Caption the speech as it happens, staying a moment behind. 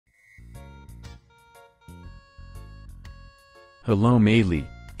Hello Maylee,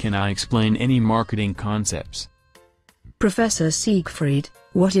 can I explain any marketing concepts? Professor Siegfried,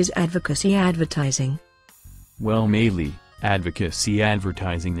 what is advocacy advertising? Well Maylee, advocacy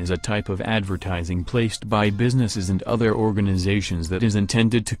advertising is a type of advertising placed by businesses and other organizations that is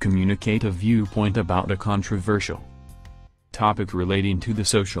intended to communicate a viewpoint about a controversial topic relating to the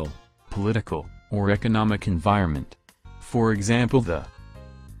social, political, or economic environment. For example, the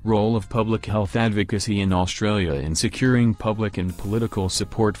role of public health advocacy in Australia in securing public and political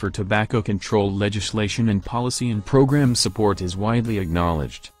support for tobacco control legislation and policy and program support is widely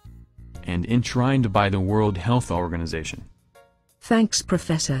acknowledged and enshrined by the World Health Organization. Thanks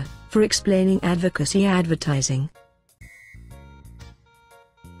Professor, for explaining advocacy advertising.